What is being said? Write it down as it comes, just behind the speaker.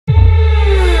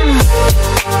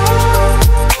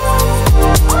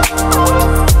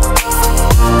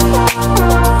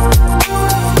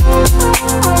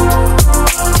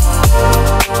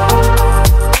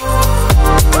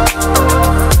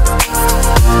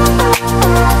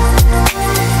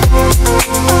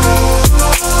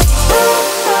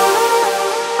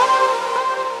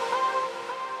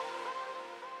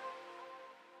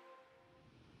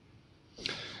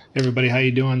Hey everybody, how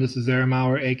you doing? This is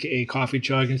Aramauer, aka Coffee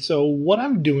Chug. And so what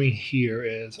I'm doing here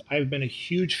is I've been a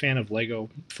huge fan of Lego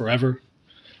forever,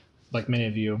 like many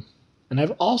of you. And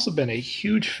I've also been a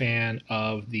huge fan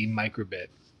of the microbit.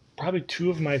 Probably two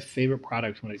of my favorite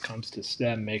products when it comes to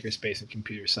STEM, makerspace, and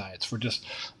computer science for just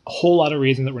a whole lot of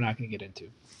reasons that we're not going to get into.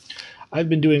 I've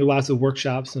been doing lots of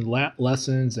workshops and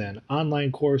lessons and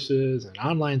online courses and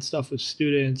online stuff with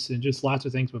students and just lots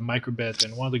of things with microbits.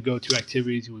 And one of the go-to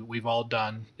activities we've all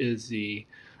done is the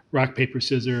rock paper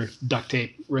scissors duct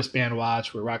tape wristband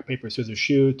watch where rock paper scissors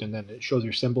shoot and then it shows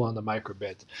your symbol on the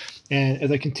microbit. And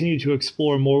as I continue to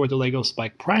explore more with the Lego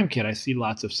Spike Prime kit, I see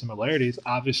lots of similarities.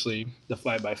 Obviously, the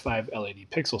 5x5 LED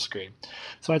pixel screen.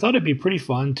 So I thought it'd be pretty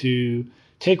fun to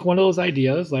take one of those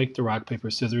ideas, like the rock,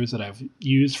 paper, scissors that I've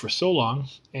used for so long,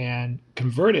 and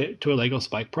convert it to a Lego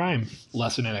Spike Prime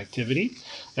lesson and activity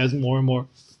as more and more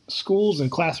schools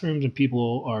and classrooms and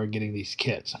people are getting these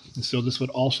kits. And so this would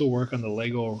also work on the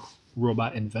Lego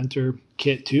Robot Inventor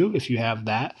kit too, if you have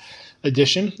that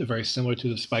edition, very similar to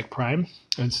the Spike Prime.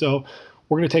 And so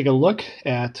we're going to take a look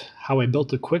at how I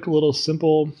built a quick little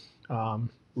simple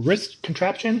wrist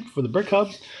contraption for the brick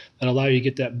hubs that allow you to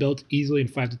get that built easily in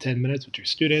 5 to 10 minutes with your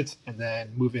students, and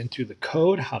then move into the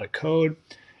code, how to code,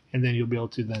 and then you'll be able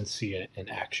to then see it in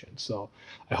action. So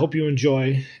I hope you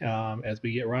enjoy as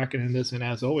we get rocking in this, and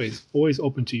as always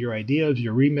open to your ideas,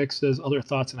 your remixes, other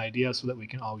thoughts and ideas so that we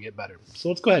can all get better. So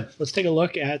let's go ahead. Let's take a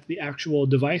look at the actual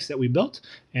device that we built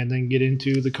and then get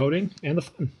into the coding and the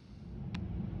fun.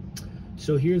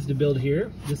 So here's the build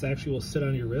here. This actually will sit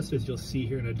on your wrist, as you'll see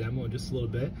here in a demo in just a little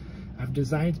bit. I've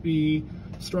designed to be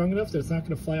strong enough that it's not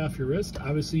going to fly off your wrist.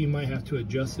 Obviously, you might have to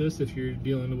adjust this if you're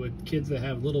dealing with kids that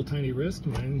have little tiny wrists.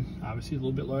 Mine obviously a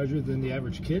little bit larger than the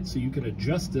average kid, so you can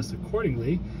adjust this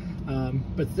accordingly.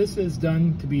 But this is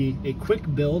done to be a quick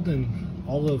build in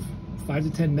all of 5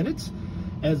 to 10 minutes,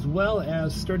 as well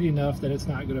as sturdy enough that it's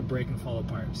not going to break and fall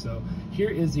apart. So here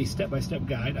is the step-by-step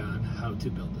guide on how to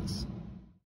build this.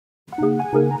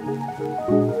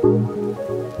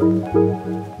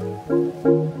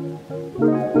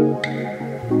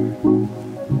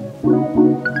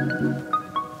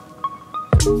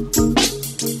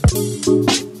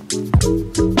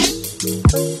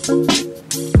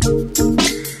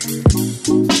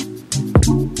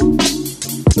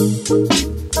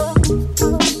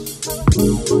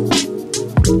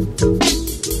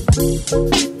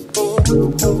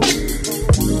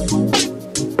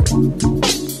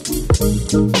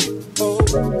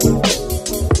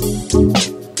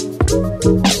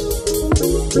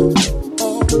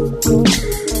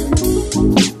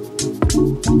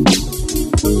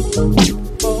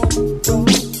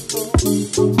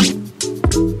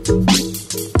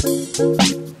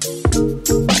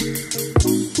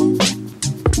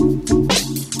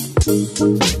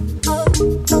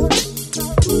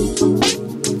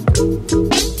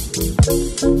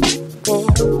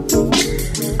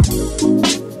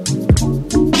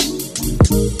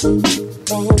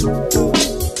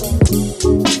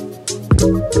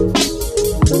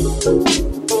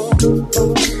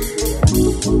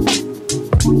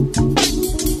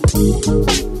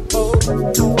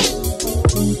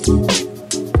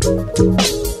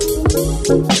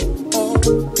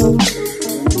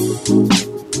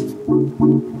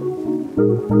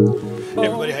 Hey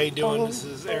everybody, how you doing? This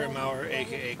is Aaron Maurer,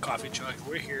 aka Coffee Chug.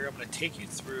 We're here. I'm going to take you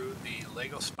through the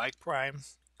Lego Spike Prime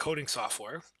coding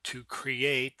software to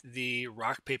create the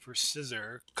rock paper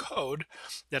scissor code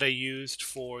that I used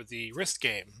for the wrist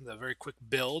game. The very quick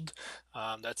build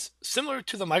that's similar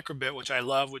to the microbit, which I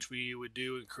love, which we would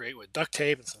do and create with duct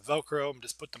tape and some Velcro, and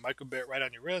just put the microbit right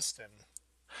on your wrist and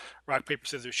rock paper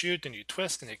scissors shoot, and you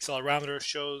twist, and the accelerometer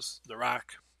shows the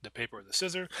rock, the paper, or the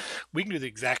scissor. We can do the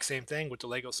exact same thing with the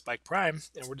Lego Spike Prime,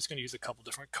 and we're just going to use a couple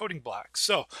different coding blocks.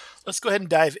 So let's go ahead and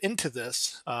dive into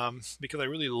this because I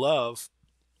really love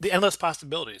the endless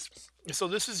possibilities. So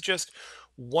this is just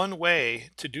one way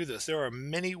to do this. There are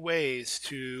many ways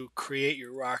to create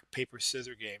your rock paper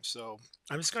scissor game. So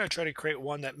I'm just going to try to create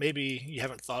one that maybe you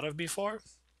haven't thought of before.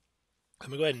 I'm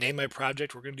going to go ahead and name my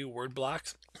project. We're going to do word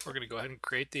blocks. We're going to go ahead and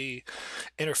create the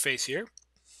interface here,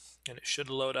 and it should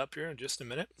load up here in just a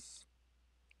minute.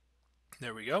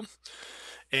 There we go.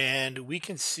 And we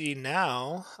can see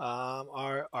now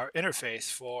our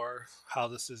interface for how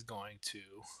this is going to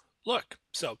look.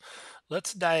 So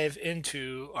let's dive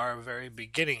into our very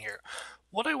beginning here.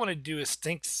 What I want to do is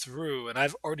think through, and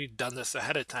I've already done this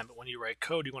ahead of time, but when you write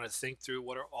code, you want to think through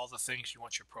what are all the things you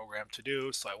want your program to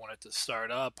do. So I want it to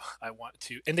start up. I want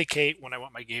to indicate when I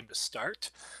want my game to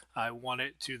start. I want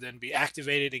it to then be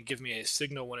activated and give me a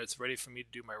signal when it's ready for me to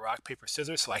do my rock, paper,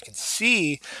 scissors, so I can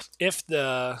see if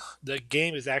the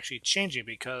game is actually changing,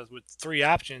 because with 3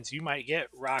 options, you might get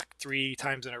rock 3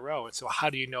 times in a row. And so how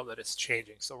do you know that it's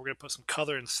changing? So we're going to put some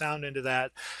color and sound into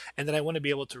that. And then I want to be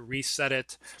able to reset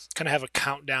it, kind of have a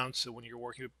countdown. So when you're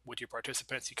working with your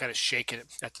participants, you kind of shake it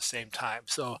at the same time.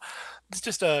 So it's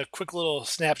just a quick little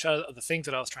snapshot of the things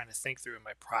that I was trying to think through in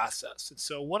my process. And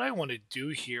so what I want to do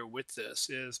here with this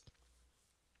is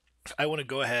I want to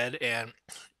go ahead and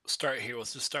start here.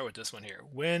 Let's just start with this one here.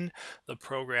 When the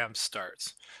program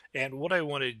starts. And what I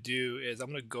want to do is I'm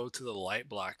going to go to the light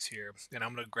blocks here, and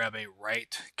I'm going to grab a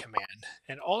right command.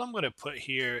 And all I'm going to put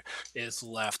here is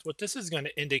left. What this is going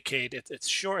to indicate, it's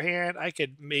shorthand. I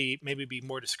could maybe be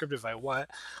more descriptive if I want.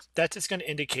 That's just going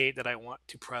to indicate that I want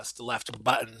to press the left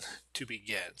button to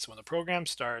begin. So when the program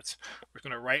starts, we're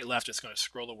going to right, left. It's going to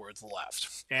scroll the words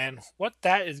left. And what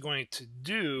that is going to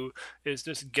do is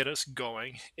just get us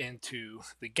going into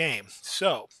the game.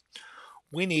 So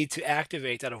we need to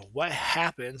activate that of what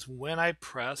happens when I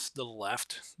press the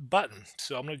left button.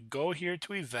 So I'm going to go here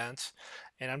to events,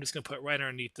 and I'm just going to put right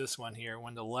underneath this one here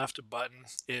when the left button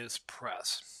is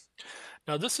pressed.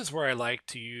 Now this is where I like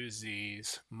to use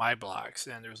these my blocks,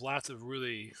 and there's lots of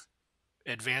really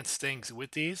advanced things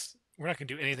with these. We're not going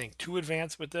to do anything too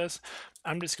advanced with this.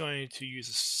 I'm just going to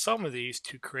use some of these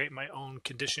to create my own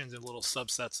conditions and little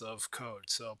subsets of code.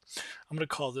 So I'm going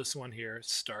to call this one here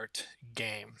start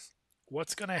game.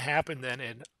 What's going to happen then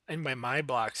in my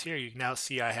blocks here, you can now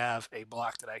see I have a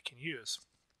block that I can use.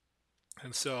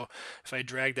 And so if I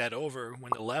drag that over,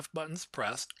 when the left button's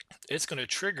pressed, it's going to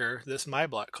trigger this my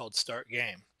block called start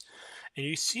game. And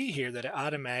you see here that it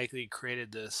automatically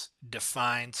created this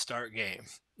define start game.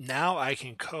 Now I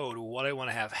can code what I want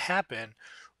to have happen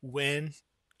when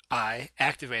I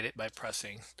activate it by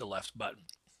pressing the left button.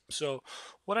 So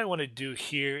what I want to do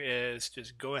here is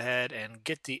just go ahead and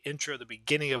get the intro, the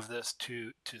beginning of this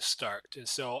to start. And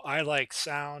so I like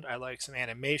sound, I like some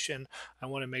animation. I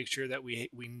want to make sure that we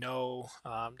know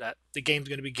that the game's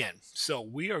going to begin. So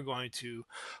we are going to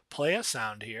play a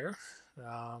sound here.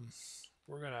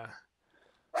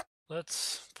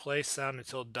 Let's play sound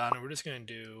until done. And we're just going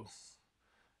to do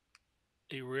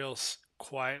a real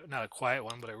quiet, not a quiet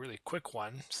one, but a really quick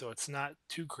one. So it's not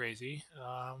too crazy.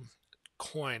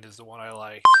 Coined is the one I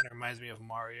like. It reminds me of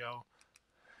Mario.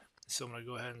 So I'm going to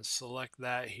go ahead and select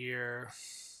that here.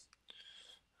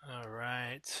 All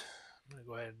right. I'm going to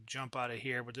go ahead and jump out of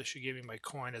here, but this should give me my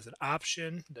coin as an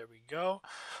option. There we go.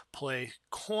 Play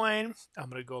coin.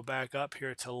 I'm going to go back up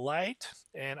here to light,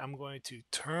 and I'm going to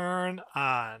turn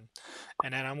on.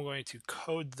 And then I'm going to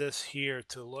code this here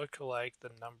to look like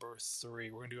the number 3.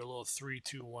 We're going to do a little 3,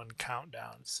 2, 1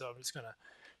 countdown. So I'm just going to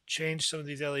change some of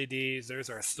these LEDs. There's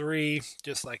our 3,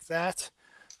 just like that.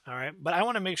 All right, but I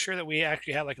want to make sure that we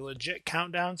actually have like a legit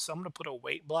countdown. So I'm going to put a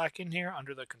wait block in here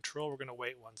under the control. We're going to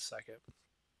wait 1 second.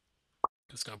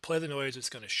 It's going to play the noise. It's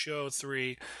going to show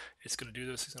 3. It's going to do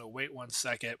this. It's going to wait 1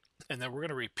 second. And then we're going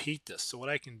to repeat this. So what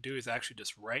I can do is actually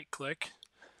just right click.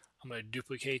 I'm going to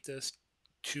duplicate this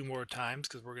 2 more times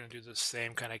because we're going to do the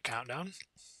same kind of countdown.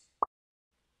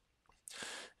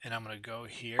 And I'm going to go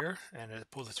here and it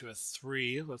pulls it to a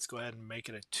 3. Let's go ahead and make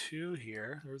it a 2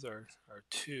 here. There's our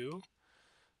 2.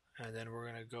 And then we're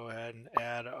going to go ahead and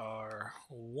add our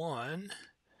 1.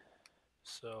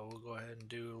 So we'll go ahead and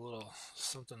do a little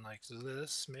something like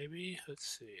this maybe.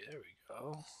 Let's see. There we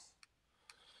go.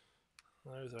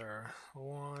 There's our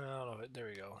 1 out of it. There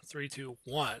we go. 3, 2,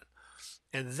 1.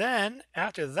 And then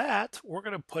after that, we're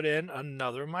going to put in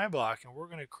another my block, and we're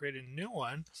going to create a new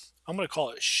one. I'm going to call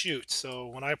it shoot. So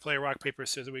when I play rock, paper,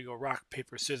 scissors, we go rock,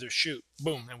 paper, scissors, shoot,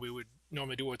 boom. And we would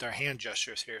normally do it with our hand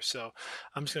gestures here. So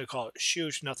I'm just going to call it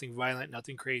shoot, nothing violent,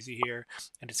 nothing crazy here.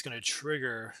 And it's going to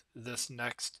trigger this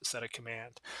next set of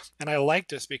command. And I like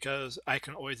this because I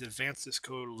can always advance this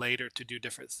code later to do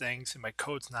different things. And my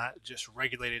code's not just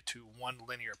regulated to one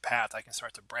linear path. I can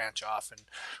start to branch off and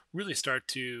really start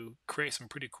to create some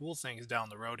pretty cool things down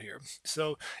the road here.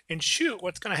 So in shoot,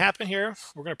 what's going to happen here,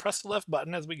 we're going to press the left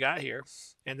button as we got here,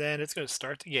 and then it's going to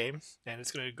start the game, and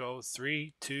it's going to go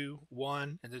 3, 2,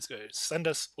 1, and it's going to send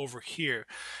us over here.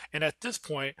 And at this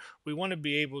point, we want to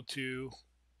be able to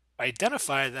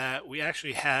identify that we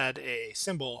actually had a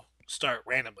symbol start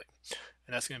randomly,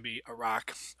 and that's going to be a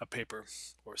rock, a paper,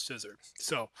 or scissor.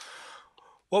 So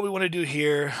what we want to do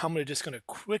here, I'm just going to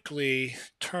quickly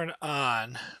turn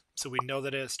on so we know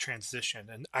that it's transition.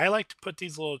 And I like to put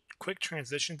these little quick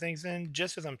transition things in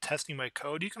just as I'm testing my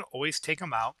code. You can always take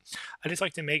them out. I just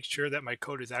like to make sure that my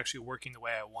code is actually working the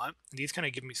way I want. And these kind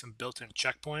of give me some built-in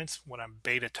checkpoints when I'm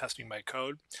beta testing my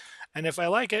code. And if I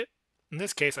like it, in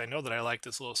this case, I know that I like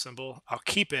this little symbol. I'll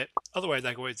keep it. Otherwise,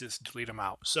 I can always just delete them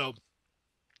out. So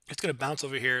it's going to bounce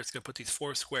over here. It's going to put these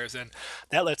 4 squares in.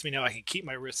 That lets me know I can keep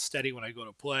my wrist steady when I go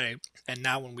to play. And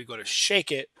now when we go to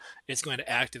shake it, it's going to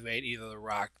activate either the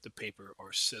rock, the paper,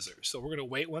 or scissors. So we're going to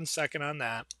wait 1 second on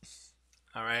that.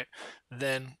 All right,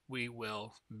 then we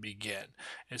will begin.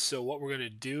 And so what we're going to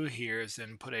do here is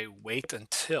then put a wait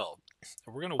until.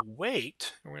 And we're going to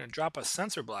wait. We're going to drop a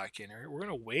sensor block in here. We're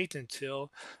going to wait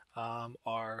until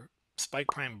our spike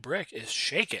prime brick is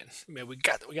shaken. I mean, we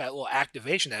got a little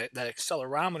activation. That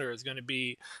accelerometer is going to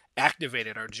be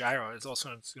activated. Our gyro is also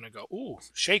going to go, ooh,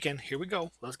 shaken. Here we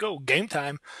go. Let's go. Game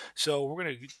time. So we're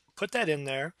going to put that in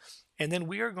there. And then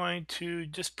we are going to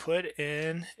just put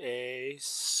in a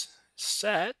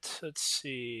set. Let's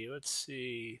see.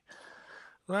 We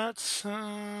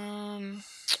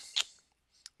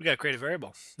got to create a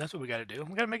variable. That's what we got to do.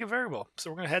 We got to make a variable. So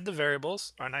we're going to head the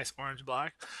variables, our nice orange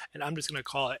block, and I'm just going to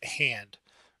call it hand.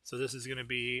 So this is going to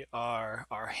be our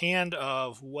hand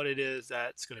of what it is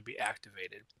that's going to be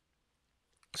activated.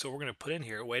 So we're going to put in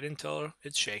here, wait until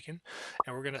it's shaken,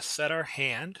 and we're going to set our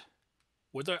hand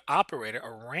with our operator,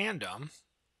 a random,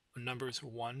 numbers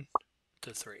 1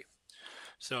 to 3.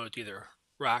 So it's either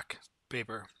rock,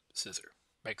 paper, scissor.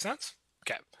 Make sense?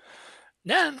 Okay.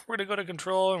 Then we're going to go to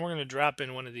control and we're going to drop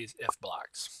in one of these if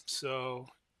blocks. So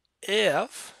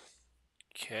if,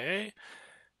 okay,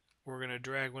 we're going to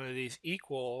drag one of these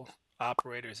equal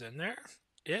operators in there.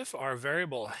 If our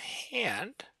variable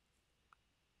hand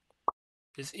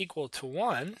is equal to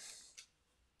 1,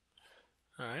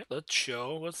 all right, let's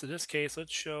show, in this case,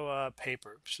 let's show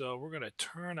paper. So we're going to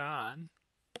turn on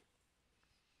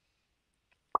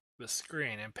the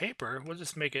screen, and paper, we'll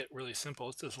just make it really simple.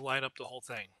 Let's just light up the whole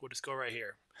thing. We'll just go right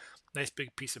here. Nice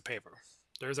big piece of paper.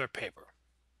 There's our paper.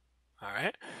 All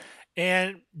right.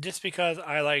 And just because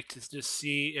I like to just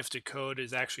see if the code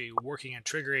is actually working and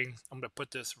triggering, I'm going to put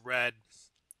this red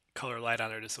color light on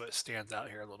there just so it stands out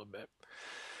here a little bit.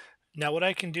 Now what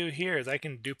I can do here is I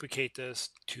can duplicate this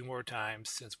 2 more times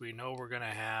since we know we're going to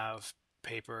have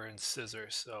paper and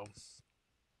scissors. So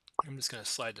I'm just going to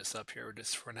slide this up here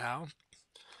just for now.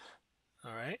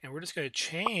 All right, and we're just going to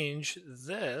change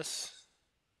this.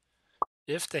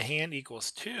 If the hand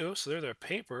equals 2, so there's our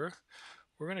paper,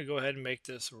 we're going to go ahead and make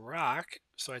this rock.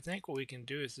 So I think what we can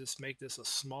do is just make this a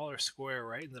smaller square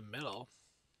right in the middle.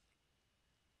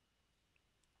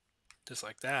 Just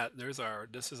like that.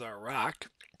 This is our rock.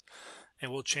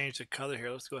 And we'll change the color here.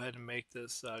 Let's go ahead and make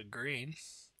this green.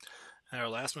 And our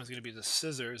last one is going to be the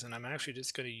scissors. And I'm actually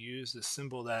just going to use the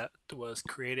symbol that was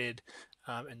created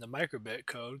in the microbit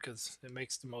code because it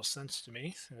makes the most sense to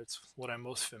me. It's what I'm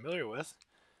most familiar with.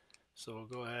 So we'll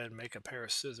go ahead and make a pair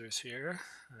of scissors here.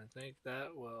 I think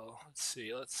that will, let's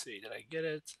see, did I get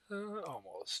it?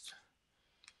 Almost.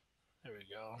 There we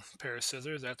go. Pair of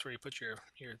scissors, that's where you put your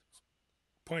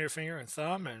pointer finger and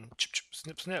thumb and chip, chip,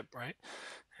 snip, snip, right?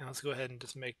 And let's go ahead and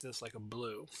just make this like a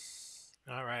blue.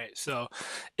 All right, so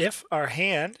if our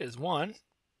hand is 1,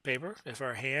 paper. If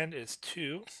our hand is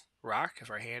 2, rock. If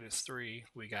our hand is 3,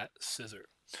 we got scissor.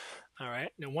 All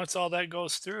right, now once all that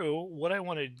goes through, what I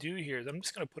want to do here is I'm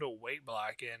just going to put a wait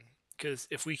block in because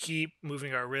if we keep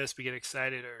moving our wrist, we get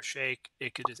excited or shake,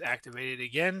 it could just activate it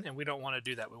again, and we don't want to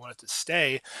do that. We want it to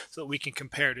stay so that we can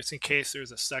compare just in case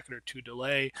there's a second or 2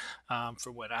 delay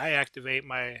for when I activate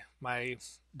my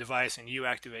device and you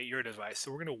activate your device.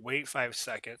 So we're going to wait 5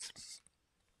 seconds.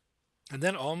 And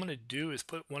then all I'm going to do is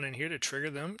put one in here to trigger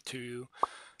them to,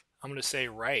 I'm going to say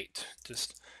right,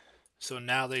 just so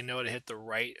now they know to hit the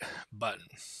right button.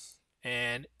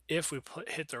 And if we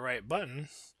hit the right button,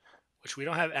 which we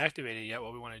don't have activated yet,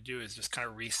 what we want to do is just kind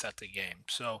of reset the game.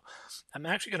 So I'm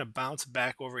actually going to bounce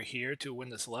back over here to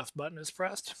when this left button is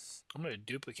pressed. I'm going to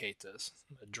duplicate this.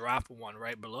 I'm going to drop one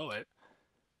right below it.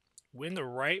 When the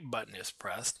right button is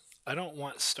pressed, I don't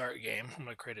want start game. I'm going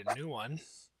to create a new one.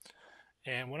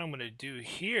 And what I'm going to do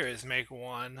here is make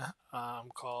one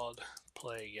called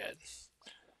play again.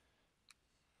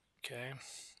 Okay,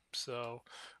 so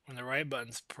when the right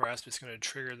button's pressed, it's going to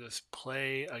trigger this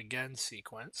play again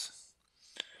sequence.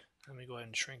 Let me go ahead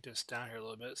and shrink this down here a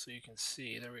little bit so you can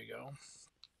see. There we go.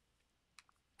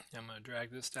 I'm going to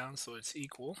drag this down so it's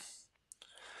equal.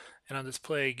 And on this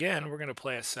play again, we're going to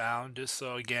play a sound just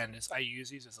so, again, I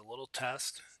use these as a little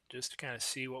test just to kind of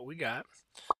see what we got.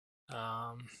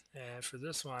 And for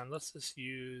this one, let's just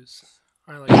use,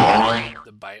 I like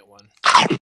the bite one.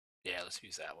 Yeah, let's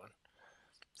use that one.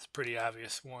 It's a pretty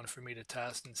obvious one for me to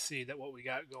test and see that what we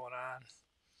got going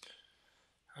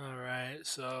on. All right,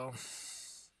 so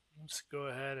let's go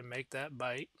ahead and make that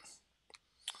bite.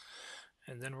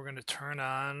 And then we're going to turn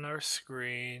on our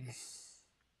screen.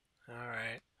 All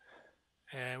right.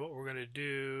 And what we're going to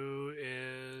do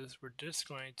is we're just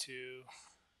going to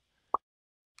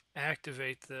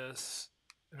activate this.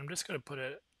 And I'm just going to put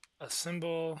a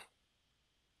symbol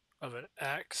of an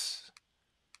X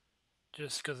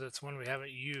just because it's one we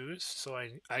haven't used, so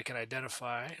I can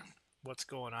identify what's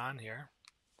going on here.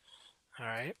 All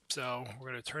right, so we're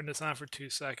going to turn this on for 2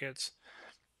 seconds.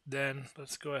 Then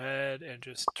let's go ahead and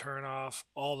just turn off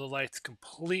all the lights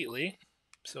completely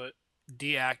so it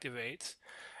deactivates.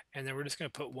 And then we're just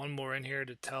going to put one more in here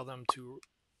to tell them to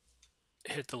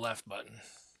hit the left button.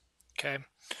 Okay,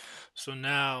 so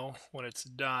now when it's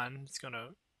done, it's going to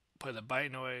play the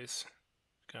byte noise,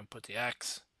 it's going to put the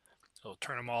X, it'll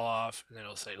turn them all off, and then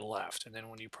it'll say left. And then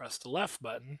when you press the left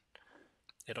button,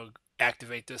 it'll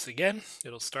activate this again,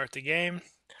 it'll start the game,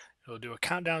 it'll do a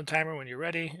countdown timer when you're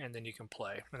ready, and then you can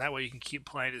play. And that way you can keep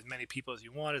playing as many people as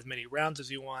you want, as many rounds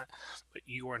as you want, but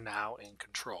you are now in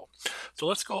control. So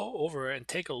let's go over and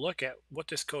take a look at what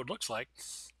this code looks like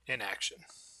in action.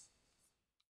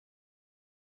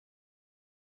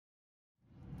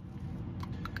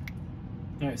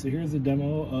 All right, so here's the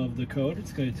demo of the code.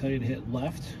 It's going to tell you to hit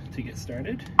left to get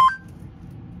started.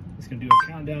 It's going to do a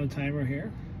countdown timer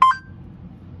here.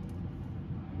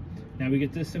 Now we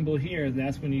get this symbol here,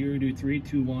 that's when you do 3,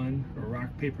 2, 1, or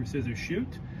rock, paper, scissors,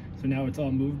 shoot. So now it's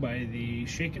all moved by the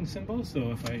shaken symbol. So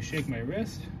if I shake my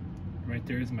wrist, right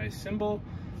there is my symbol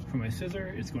for my scissor.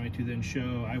 It's going to then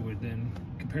show, I would then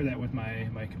compare that with my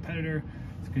competitor.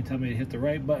 It's going to tell me to hit the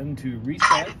right button to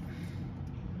reset.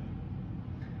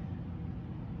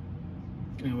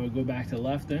 And we'll go back to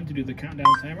left then to do the countdown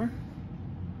timer.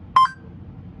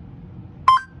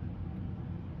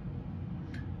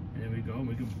 And then we go and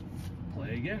we can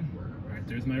play again. All right,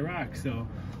 there's my rock. So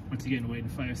once again, wait in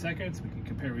 5 seconds, we can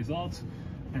compare results,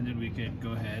 and then we can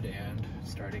go ahead and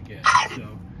start again.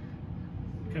 So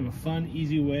kind of a fun,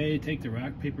 easy way to take the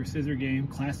rock, paper, scissors game,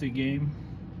 classic game,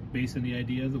 based on the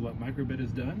ideas of what Microbit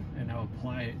has done, and now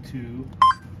apply it to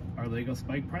our Lego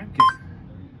Spike Prime Kit.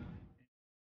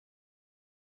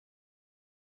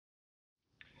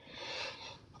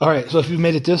 All right, so if you've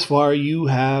made it this far, you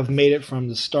have made it from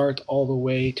the start all the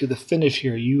way to the finish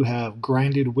here. You have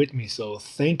grinded with me, so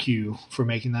thank you for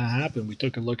making that happen. We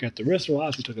took a look at the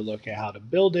wristwatch, we took a look at how to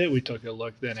build it, we took a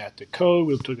look then at the code,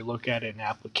 we took a look at an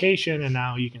application, and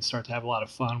now you can start to have a lot of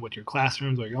fun with your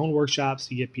classrooms or your own workshops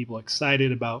to get people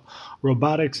excited about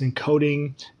robotics and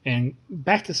coding and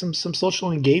back to some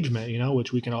social engagement, you know,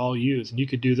 which we can all use. And you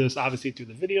could do this obviously through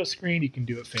the video screen, you can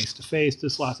do it face-to-face,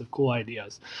 there's lots of cool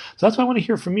ideas. So that's what I want to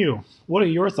hear from you. What are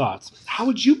your thoughts? How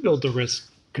would you build the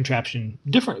risk contraption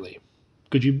differently?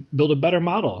 Could you build a better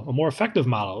model, a more effective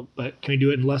model, but can we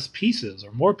do it in less pieces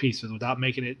or more pieces without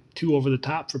making it too over the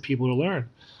top for people to learn?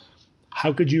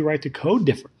 How could you write the code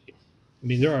differently? I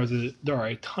mean, there are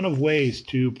a ton of ways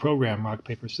to program rock,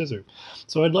 paper, scissors.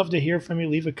 So I'd love to hear from you.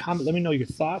 Leave a comment. Let me know your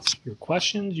thoughts, your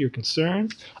questions, your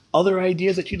concerns, other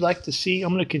ideas that you'd like to see. I'm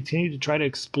going to continue to try to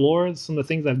explore some of the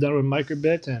things I've done with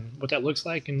Microbit and what that looks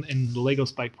like in the Lego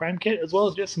Spike Prime Kit, as well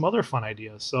as just some other fun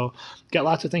ideas. So got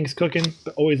lots of things cooking,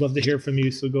 but always love to hear from you.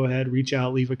 So go ahead, reach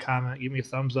out, leave a comment, give me a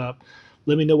thumbs up.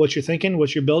 Let me know what you're thinking,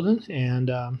 what you're building.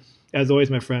 And as always,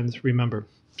 my friends, remember,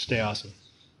 stay awesome.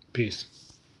 Peace.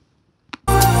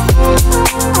 Thank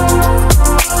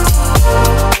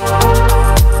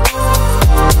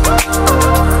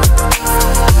you.